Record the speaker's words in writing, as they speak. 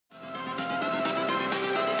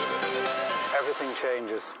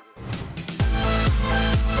changes.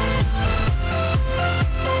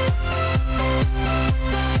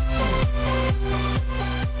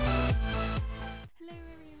 Hello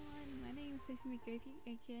everyone, my name is ℓικє,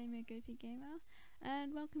 aka Gamer,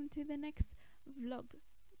 and welcome to the next vlog,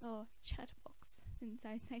 or ChatterBox, since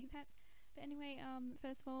I say that. But anyway,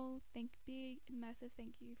 first of all, big and massive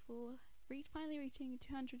thank you for finally reaching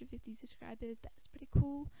 250 subscribers. That's pretty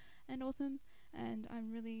cool and awesome, and I'm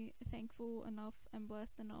really thankful enough and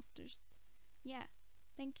blessed enough to just, yeah,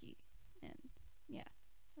 thank you, and yeah,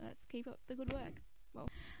 let's keep up the good work. Well,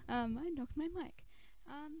 I knocked my mic.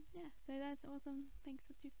 Yeah, so that's awesome. Thanks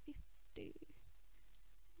for 250.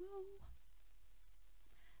 Whoa.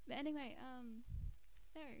 But anyway,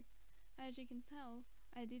 so as you can tell,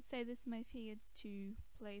 I did say this is my fear to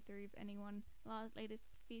play through. If anyone, latest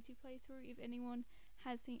fear to play through, if anyone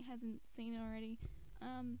hasn't seen already,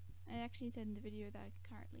 I actually said in the video that I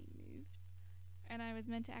currently moved, and I was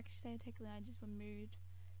meant to actually say technically I just moved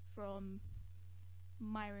from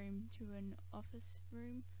my room to an office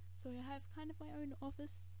room. So I have kind of my own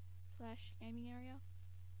office / gaming area,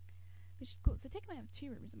 which is cool. So technically I have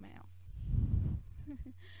 2 rooms in my house.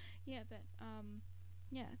 Yeah, but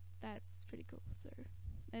yeah, that's pretty cool. So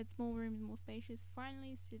it's more room, more spacious.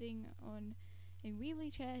 Finally sitting on a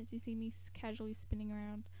wheelie chair, as you see me casually spinning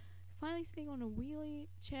around. Finally sitting on a wheelie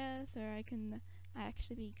chair, so I can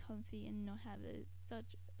actually be comfy and not have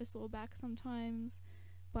such a sore back sometimes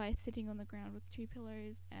by sitting on the ground with 2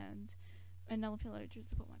 pillows and another pillow to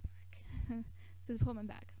support my back. So support my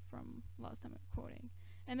back from last time recording.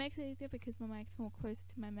 It makes it easier because my mic's more closer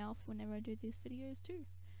to my mouth whenever I do these videos too.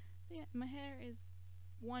 So yeah, my hair is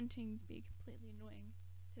wanting to be completely annoying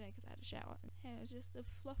today because I had a shower. Hair is just a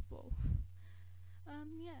fluff ball.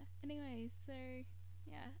 Yeah, anyway, so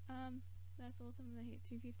yeah, that's awesome that I hit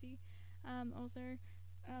 250. Also,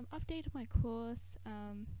 update of my course.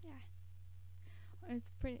 Yeah,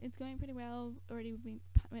 it's going pretty well. Already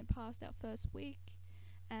went past our first week,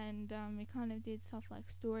 and we kind of did stuff like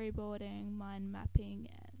storyboarding, mind mapping,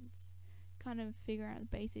 and kind of figure out the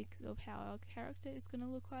basics of how our character is going to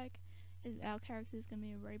look like. Our character is going to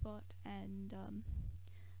be a robot, and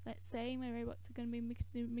let's say my robots are going to be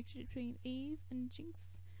a mixture between Eve and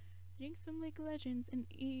Jinx from League of Legends and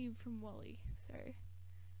Eve from Wally. So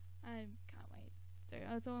I can't wait. So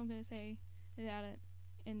that's all I'm going to say about it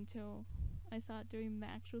until I start doing the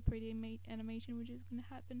actual 3D animation, which is going to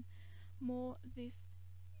happen more this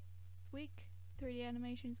week. 3D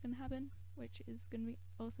animation is going to happen, which is going to be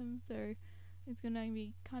awesome. So it's going to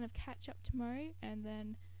be kind of catch up tomorrow, and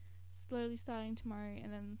then slowly starting tomorrow,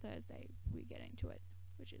 and then Thursday we get into it,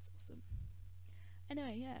 which is awesome.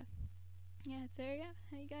 Anyway, so yeah,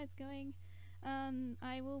 how you guys going?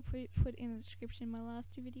 I will put in the description my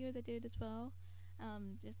last 2 videos I did as well,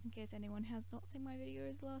 just in case anyone has not seen my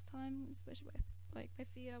videos last time, especially my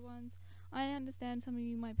fear ones. I understand some of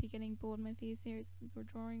you might be getting bored of my fear series or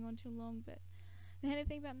drawing on too long, but the handy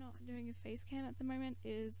thing about not doing a face cam at the moment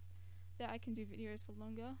is that I can do videos for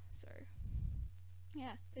longer. So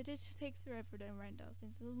yeah, it just takes forever to render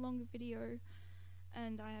since it's a longer video,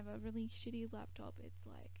 and I have a really shitty laptop. It's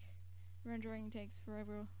like rendering takes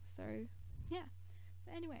forever. So yeah,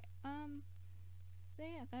 but anyway, so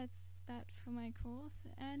yeah, that's that for my course.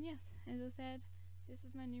 And yes, as I said, this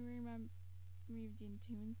is my new room I'm moved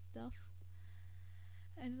into and stuff,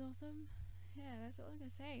 and it's awesome. Yeah, that's all I'm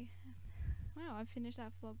gonna say. Wow, I finished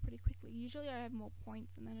that vlog pretty quickly. Usually I have more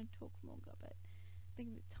points and then I talk longer, but I think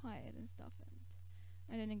I'm a bit tired and stuff, and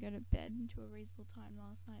I didn't go to bed until a reasonable time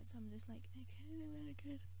last night, so I'm just like, okay, I wanna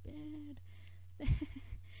go to bed.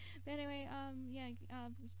 But anyway, yeah,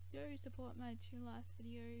 do support my 2 last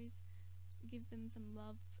videos. Give them some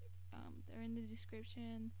love. They're in the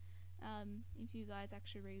description. If you guys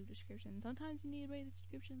actually read the description, sometimes you need to read the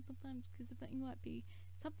description sometimes because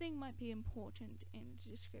something might be important in the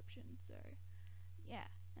description. So yeah,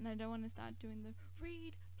 and I don't want to start doing the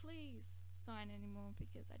read please sign anymore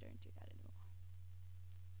because I don't do that anymore.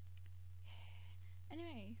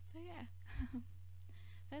 Anyway, so yeah,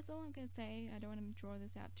 that's all I'm gonna say. I don't want to draw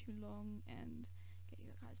this out too long and get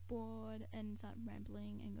you guys bored and start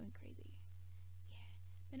rambling and going crazy.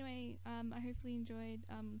 Yeah. Anyway, I hopefully enjoyed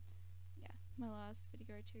yeah, my last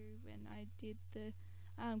video too when I did the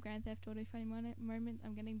Grand Theft Auto funny moments.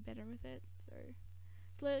 I'm getting better with it, so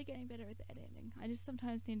slowly getting better with the editing. I just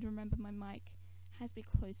sometimes need to remember my mic has to be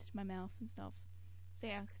closer to my mouth and stuff. So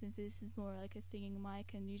yeah, since this is more like a singing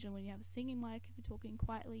mic, and usually when you have a singing mic, if you're talking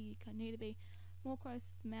quietly, you need to be more close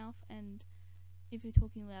to the mouth, and if you're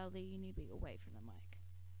talking loudly, you need to be away from the mic.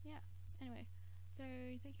 Yeah, anyway, so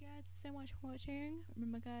thank you guys so much for watching.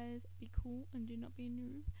 Remember guys, be cool and do not be a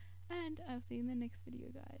noob, and I'll see you in the next video,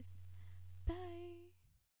 guys. Bye.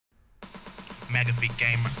 ℓικє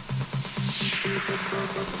gamer.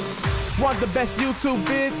 Want the best YouTube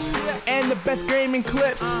vids and the best gaming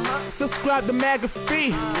clips? Subscribe to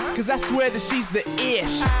ℓικє, cause I swear that she's the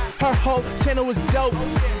ish. Her whole channel is dope,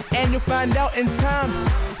 and you'll find out in time.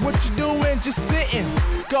 What you doing just sitting?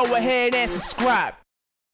 Go ahead and subscribe.